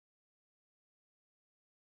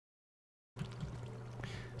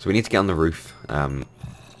So we need to get on the roof.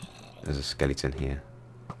 There's a skeleton here.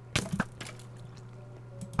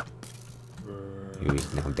 Who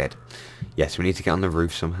is now dead. Yes, we need to get on the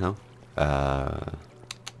roof somehow. Don't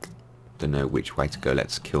know which way to go.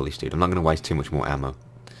 Let's kill this dude. I'm not going to waste too much more ammo.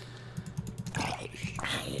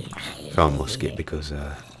 Go on musket, because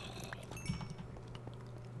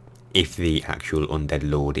if the actual undead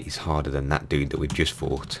lord is harder than that dude that we've just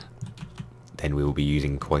fought, then we will be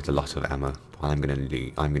using quite a lot of ammo. I'm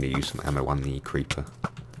gonna use some ammo on the creeper,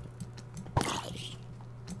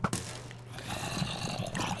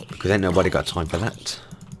 because ain't nobody got time for that.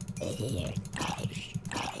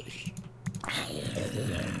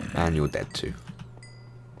 And you're dead too.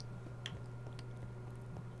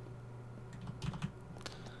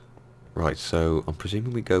 Right, so I'm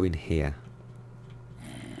presuming we go in here.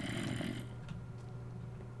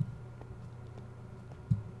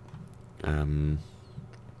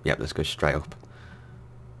 Yep, let's go straight up.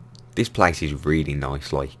 This place is really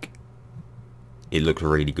nice, like, it looks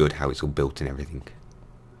really good how it's all built and everything.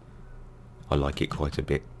 I like it quite a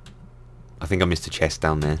bit. I think I missed a chest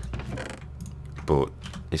down there, but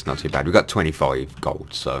it's not too bad. We got 25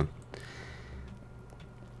 gold, so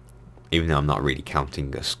even though I'm not really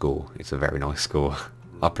counting a score, it's a very nice score,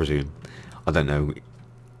 I presume. I don't know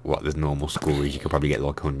what the normal score is. You could probably get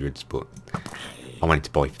like hundreds, but I wanted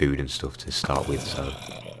to buy food and stuff to start with, so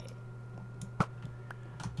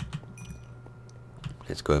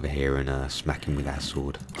let's go over here and smack him with our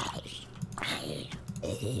sword.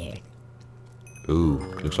 Ooh,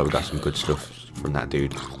 looks like we got some good stuff from that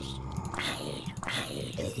dude.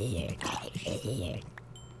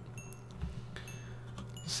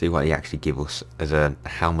 See what he actually give us as a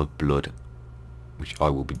helm of blood, which I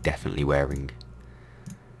will be definitely wearing.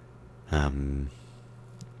 I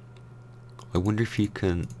wonder if you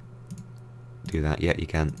can do that. Yeah, you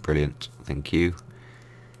can. Brilliant. Thank you.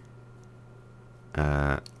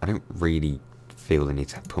 I don't really feel the need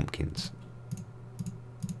to have pumpkins,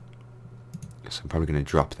 so I'm probably going to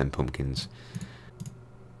drop them pumpkins.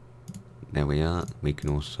 There we are. We can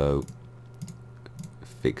also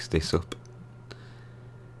fix this up.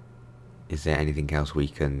 Is there anything else we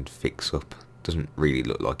can fix up? Doesn't really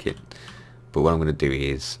look like it. But what I'm going to do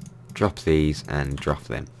is drop these and drop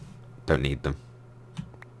them. Don't need them.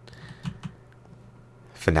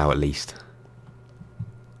 For now at least.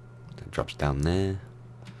 That drops down there.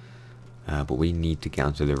 But we need to get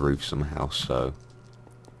onto the roof somehow, so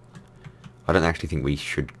I don't actually think we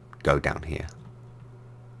should go down here.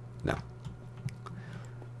 No.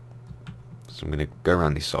 So I'm going to go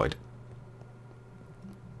around this side.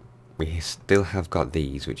 We still have got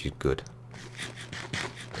these, which is good.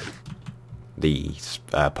 These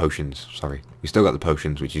potions, sorry. We still got the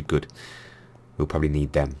potions, which is good. We'll probably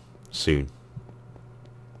need them soon.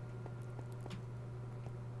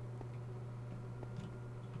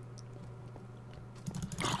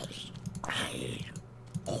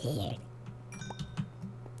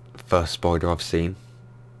 First spider I've seen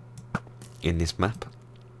in this map.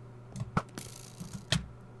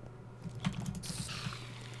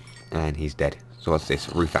 And he's dead. So what's this?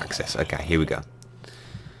 Roof access. Okay, here we go.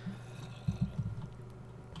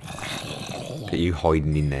 Look at you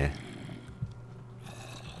hiding in there.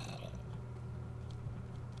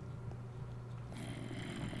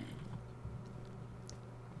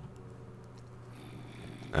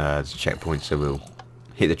 There's a checkpoint, so we'll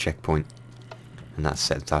hit the checkpoint, and that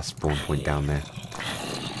sets our spawn point down there.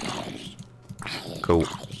 Cool.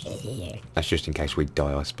 That's just in case we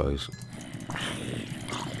die, I suppose.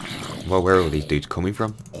 Well, where are all these dudes coming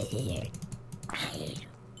from? He's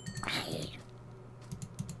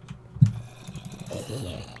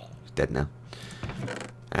dead now.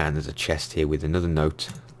 And there's a chest here with another note.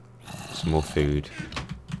 Some more food.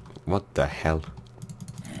 What the hell?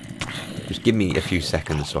 Just give me a few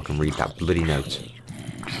seconds so I can read that bloody note.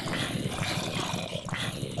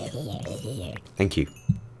 Thank you.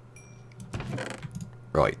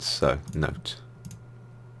 Right, so, note.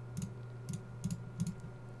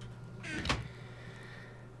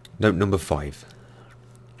 Note number 5.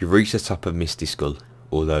 You've reached the top of Misty Skull,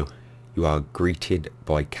 although you are greeted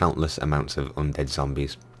by countless amounts of undead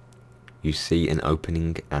zombies. You see an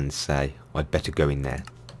opening and say, I'd better go in there.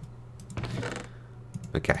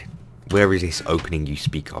 Okay, where is this opening you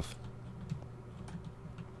speak of?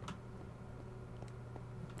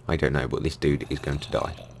 I don't know, but this dude is going to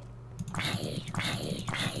die.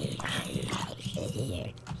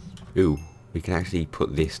 Ooh, we can actually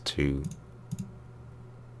put this to...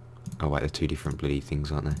 Oh wait, they're two different bloody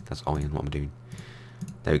things, aren't they? That's iron, what I'm doing.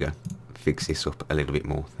 There we go. Fix this up a little bit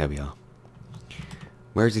more. There we are.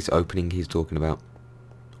 Where is this opening he's talking about?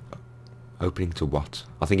 Opening to what?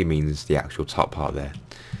 I think it means the actual top part there.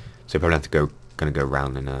 So probably have to gonna go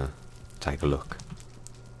around and take a look.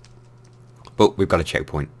 But we've got a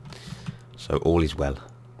checkpoint, so all is well.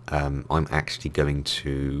 I'm actually going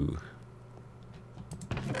to...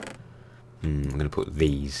 I'm going to put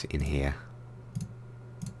these in here.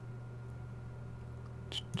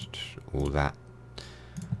 All that.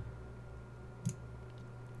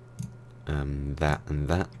 That and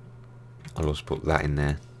that. I'll also put that in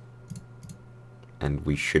there. And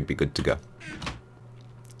we should be good to go.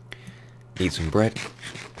 Eat some bread.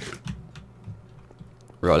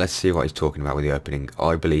 Right, let's see what he's talking about with the opening.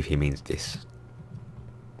 I believe he means this.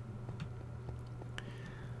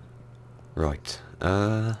 Right.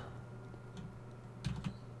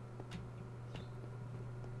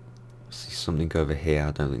 See something over here.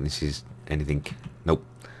 I don't think this is anything. Nope.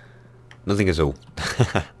 Nothing at all.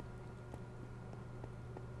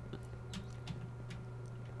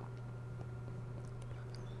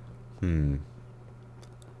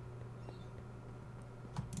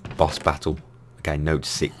 Boss battle. Okay, note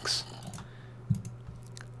 6.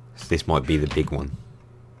 So this might be the big one.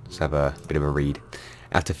 Let's have a bit of a read.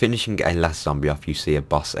 After finishing a last zombie off, you see a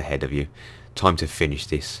boss ahead of you. Time to finish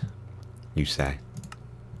this, you say.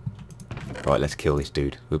 Right, let's kill this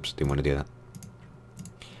dude. Oops, didn't want to do that.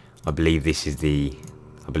 I believe this is the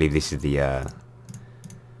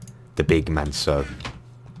big man, so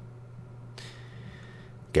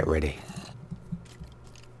get ready.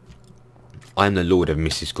 I am the Lord of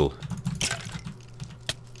Misty Skull.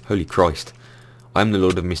 Holy Christ. I am the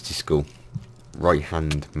Lord of Misty Skull. Right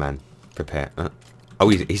hand man. Prepare. Oh,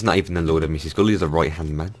 he's not even the Lord of Misty Skull. He's the right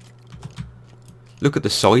hand man. Look at the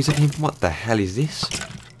size of him. What the hell is this?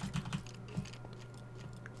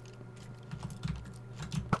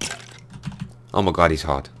 Oh my god, he's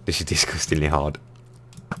hard. This is disgustingly hard.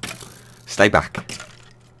 Stay back.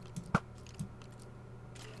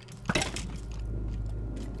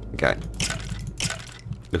 Okay.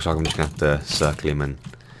 Looks like I'm just going to have to circle him and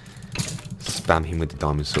spam him with the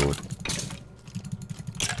diamond sword.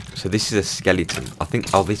 So this is a skeleton. I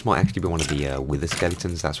think, oh, this might actually be one of the wither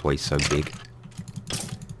skeletons. That's why he's so big.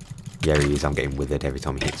 Yeah, he is. I'm getting withered every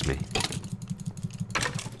time he hits me.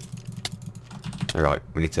 Alright,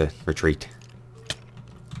 we need to retreat.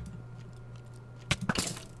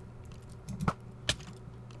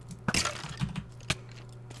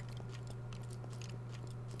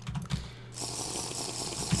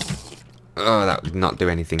 Oh, that did not do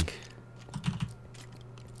anything.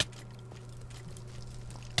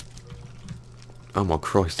 Oh my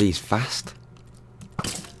Christ, he's fast.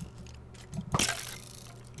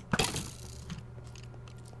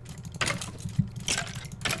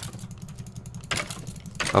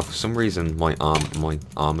 Oh, for some reason my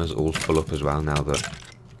armor's all full up as well now that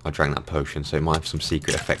I drank that potion, so it might have some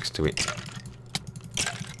secret effects to it.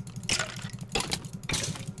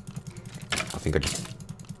 I think I just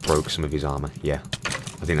broke some of his armor. Yeah,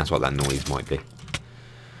 I think that's what that noise might be.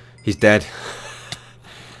 He's dead.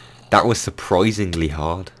 That was surprisingly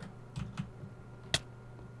hard.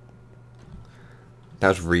 That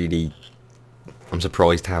was really... I'm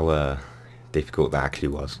surprised how difficult that actually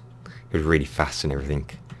was. It was really fast and everything.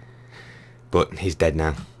 But he's dead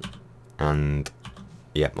now. And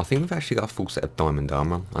yeah, I think we've actually got a full set of diamond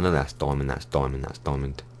armor. I know that's diamond, that's diamond, that's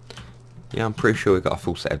diamond. Yeah, I'm pretty sure we've got a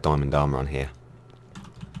full set of diamond armor on here.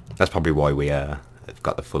 That's probably why we have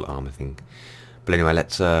got the full armor thing. But anyway,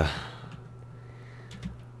 let's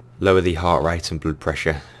lower the heart rate and blood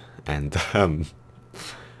pressure and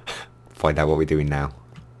find out what we're doing now.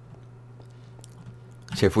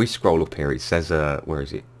 So if we scroll up here, it says, where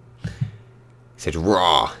is it? It says,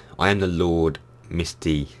 "Raw! I am the Lord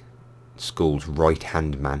Misty Skull's right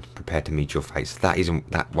hand man. Prepare to meet your fate." So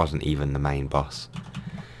that wasn't even the main boss.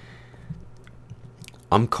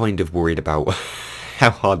 I'm kind of worried about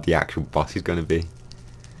how hard the actual boss is going to be.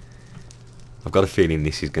 I've got a feeling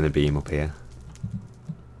this is going to be him up here.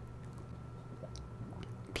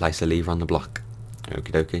 Place a lever on the block.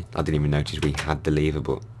 Okie dokie. I didn't even notice we had the lever,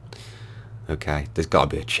 but okay. There's got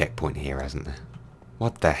to be a checkpoint here, hasn't there?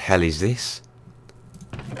 What the hell is this?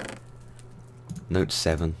 Note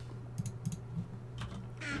 7.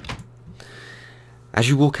 As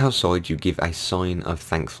you walk outside, you give a sign of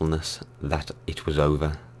thankfulness that it was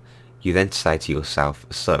over. You then say to yourself,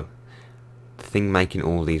 so, the thing making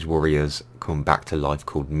all these warriors come back to life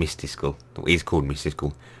called Misty Skull, or is called Misty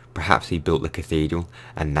Skull, perhaps he built the cathedral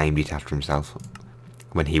and named it after himself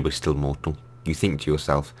when he was still mortal. You think to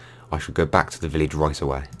yourself, I should go back to the village right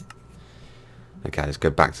away. Okay, let's go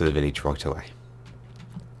back to the village right away.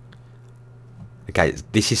 Okay,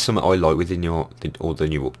 this is something I like within all the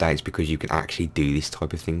new updates, because you can actually do this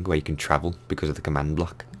type of thing where you can travel because of the command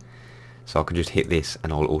block. So I can just hit this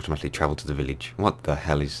and I'll automatically travel to the village. What the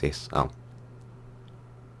hell is this? Oh.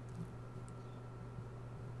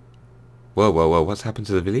 Whoa, whoa, whoa, what's happened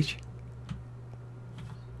to the village?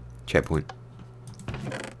 Checkpoint.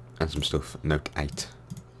 And some stuff. Note 8.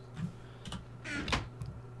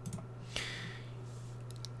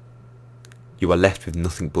 You are left with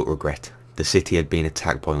nothing but regret. The city had been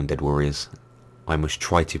attacked by undead warriors. I must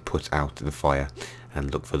try to put out the fire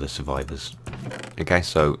and look for the survivors. Okay,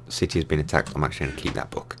 so city has been attacked. I'm actually going to keep that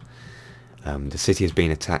book. The city has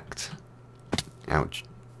been attacked. Ouch.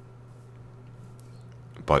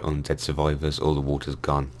 By undead survivors. All the water's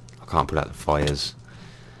gone. I can't put out the fires.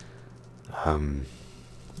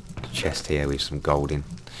 Chest here with some gold in.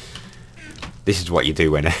 This is what you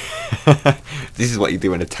do when this is what you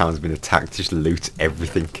do when a town's been attacked. Just loot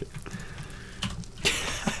everything.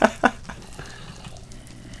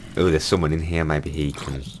 Oh, there's someone in here. Maybe he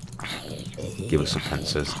can give us some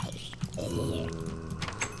answers.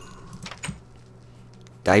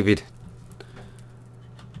 David.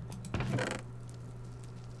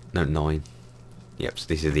 Note 9. Yep, so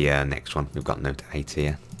this is the next one. We've got note 8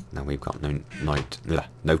 here. Now we've got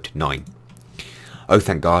note 9. Oh,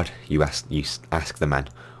 thank God, you ask the man.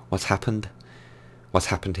 What's happened? What's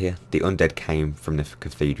happened here? The undead came from the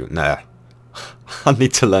cathedral. No. I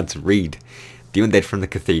need to learn to read. The undead from the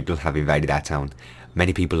cathedral have invaded our town.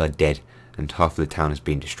 Many people are dead, and half of the town has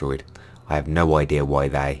been destroyed. I have no idea why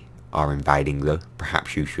they are invading, though.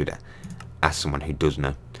 Perhaps you should ask someone who does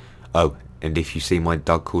know. Oh, and if you see my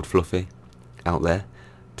dog called Fluffy out there,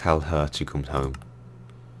 tell her to come home.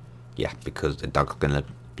 Yeah, because the dog's gonna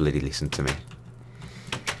bloody listen to me.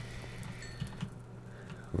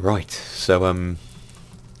 Right, so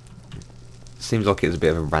seems like it was a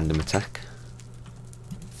bit of a random attack.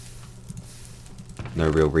 No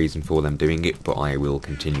real reason for them doing it, but I will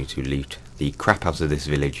continue to loot the crap out of this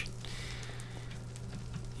village,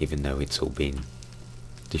 even though it's all been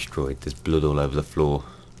destroyed. There's blood all over the floor.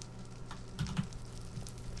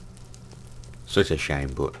 Such a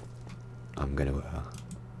shame, but I'm going to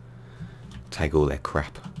take all their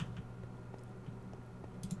crap.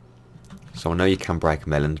 So I know you can break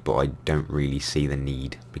melons, but I don't really see the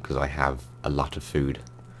need because I have a lot of food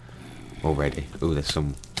already. Oh, there's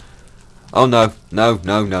some... Oh no, no,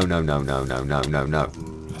 no, no, no, no, no, no, no, no, no.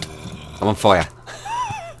 I'm on fire.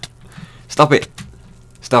 Stop it.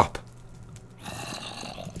 Stop.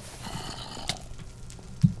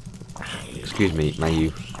 Excuse me, may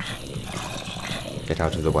you get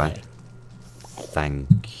out of the way?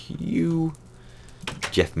 Thank you.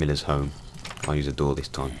 Jeff Miller's home. I'll use a door this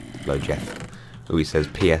time. Hello, Jeff. Oh, he says,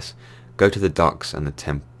 P.S. Go to the docks and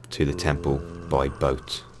to the temple by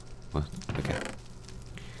boat. What? Okay.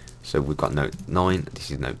 So we've got note 9.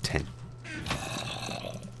 This is note 10.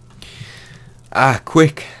 Ah,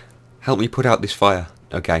 quick! Help me put out this fire.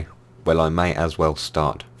 Okay. Well, I may as well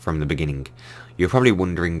start from the beginning. You're probably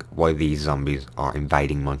wondering why these zombies are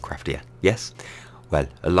invading Minecraft here. Yes? Well,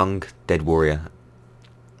 a long dead war hero.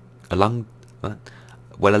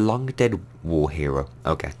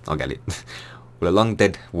 Okay, I'll get it. Well, a long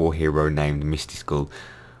dead war hero named Misty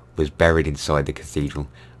was buried inside the cathedral,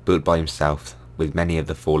 built by himself with many of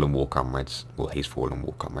the fallen war comrades. Well, his fallen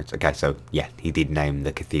war comrades. Okay, so yeah, he did name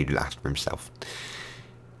the cathedral after himself.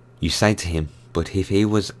 You say to him, but if he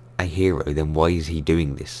was a hero, then why is he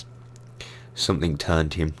doing this? Something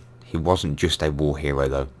turned him. He wasn't just a war hero,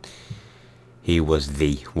 though. He was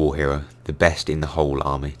the war hero, the best in the whole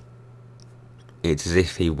army. It's as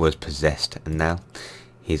if he was possessed, and now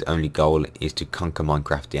his only goal is to conquer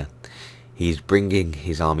Minecraftia. He is bringing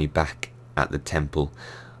his army back at the Temple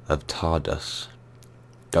of Tardus.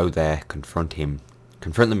 Go there, confront him,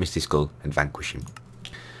 confront the Misty Skull, and vanquish him.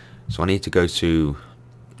 So I need to go to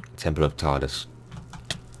Temple of Tardus.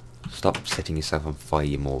 Stop setting yourself on fire,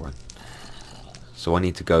 you moron. So I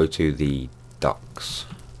need to go to the docks,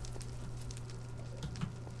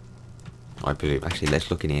 I presume. Actually, let's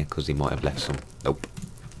look in here, because he might have left some... Nope.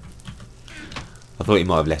 I thought he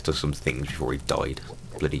might have left us some things before he died.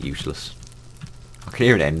 Bloody useless. I can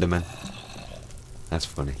hear an Enderman. That's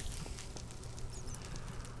funny.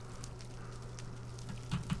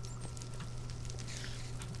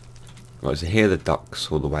 Right, so here are the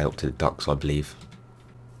docks, all the way up to the docks, I believe.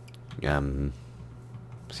 So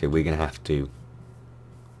we're going to have to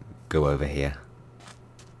go over here.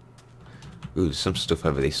 Ooh, there's some stuff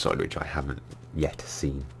over this side which I haven't yet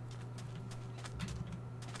seen.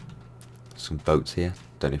 Some boats here.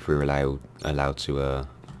 Don't know if we're allowed to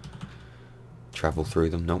travel through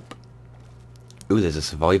them. Nope. Ooh, there's a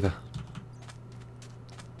survivor.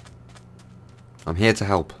 I'm here to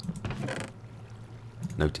help.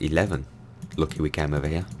 Note 11. Lucky we came over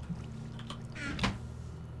here.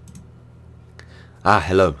 Ah,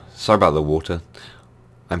 hello. Sorry about the water.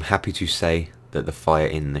 I'm happy to say that the fire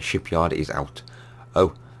in the shipyard is out.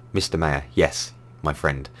 Oh, Mr. Mayor, yes, my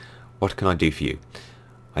friend. What can I do for you?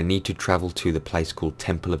 I need to travel to the place called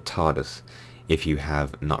Temple of Tardis. If you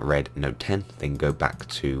have not read note 10, then go back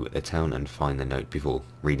to the town and find the note before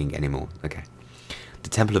reading any more. Okay. The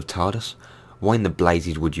Temple of Tardis? Why in the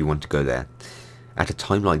blazes would you want to go there? At a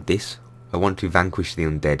time like this, I want to vanquish the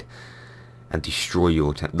undead and destroy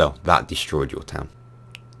your town. No, that destroyed your town.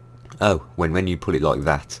 Oh, when you put it like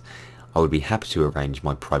that, I would be happy to arrange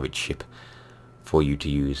my private ship for you to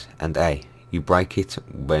use. And you break it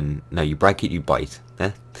when... No, you break it, you bite.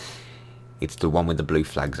 Eh? It's the one with the blue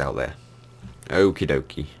flags out there. Okie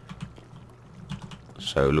dokie.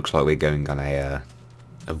 So, it looks like we're going on a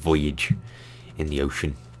voyage in the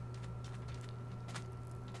ocean.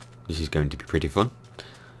 This is going to be pretty fun.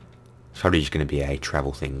 It's probably just going to be a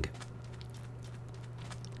travel thing.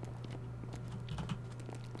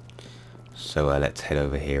 So let's head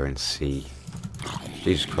over here and see.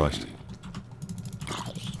 Jesus Christ.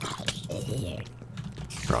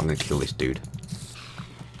 Right, I'm going to kill this dude.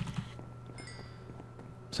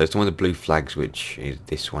 So it's the one with the blue flags, which is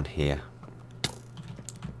this one here.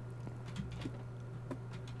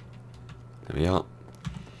 There we are.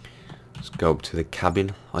 Let's go up to the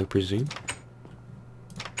cabin, I presume.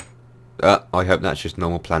 I hope that's just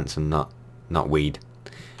normal plants and not weed.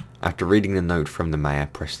 After reading the note from the mayor,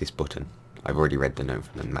 press this button. I've already read the note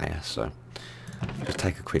from the mayor, so just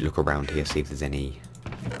take a quick look around here, see if there's any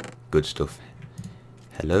good stuff.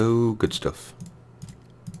 Hello, good stuff.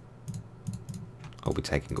 I'll be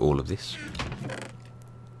taking all of this.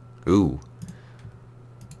 Ooh.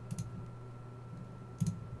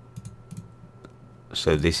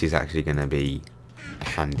 So this is actually going to be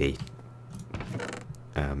handy.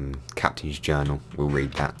 Captain's journal. We'll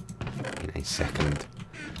read that in a second.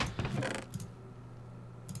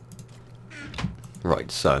 Right,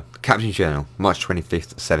 so Captain's journal, March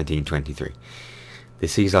 25th, 1723. The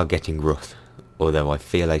seas are getting rough, although I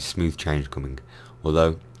feel a smooth change coming.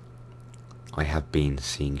 Although I have been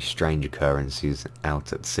seeing strange occurrences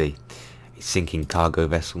out at sea. A sinking cargo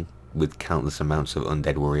vessel with countless amounts of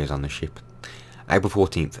undead warriors on the ship. April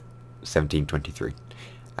 14th, 1723.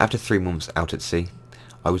 After 3 months out at sea,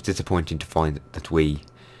 I was disappointed to find that we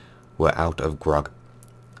were out of grog.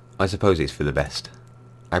 I suppose it's for the best.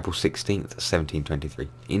 April 16th, 1723.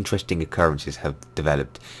 Interesting occurrences have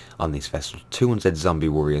developed on this vessel. 2 undead zombie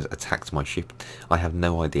warriors attacked my ship. I have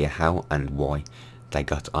no idea how and why they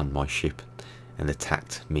got on my ship and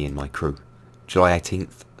attacked me and my crew. July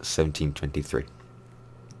 18th, 1723.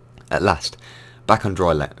 At last, back on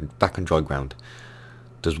dry ground.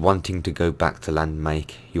 Does wanting to go back to land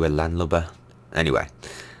make you a landlubber? Anyway,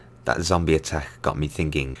 that zombie attack got me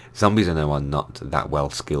thinking. Zombies I know are not that well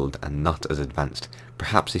skilled and not as advanced.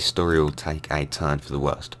 Perhaps this story will take a turn for the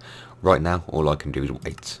worst. Right now, all I can do is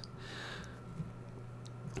wait.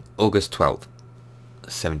 August 12th,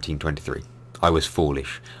 1723. I was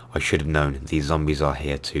foolish. I should have known these zombies are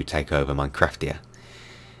here to take over Minecraftia.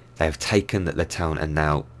 They have taken the town and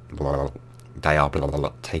now they are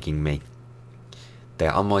taking me. They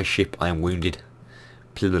are on my ship. I am wounded.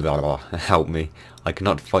 Help me. I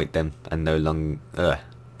cannot fight them and them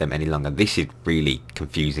any longer. This is really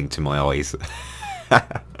confusing to my eyes.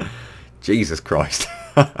 Jesus Christ.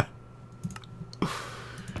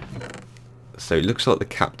 So it looks like the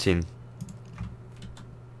captain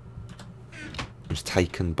was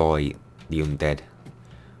taken by the undead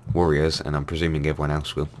warriors, and I'm presuming everyone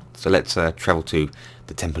else will. So let's travel to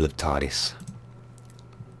the Temple of Tardis.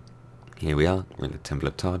 Here we are, we're in the Temple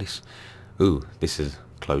of Tardis. Ooh, this is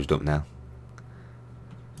closed up now.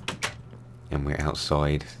 And we're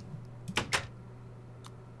outside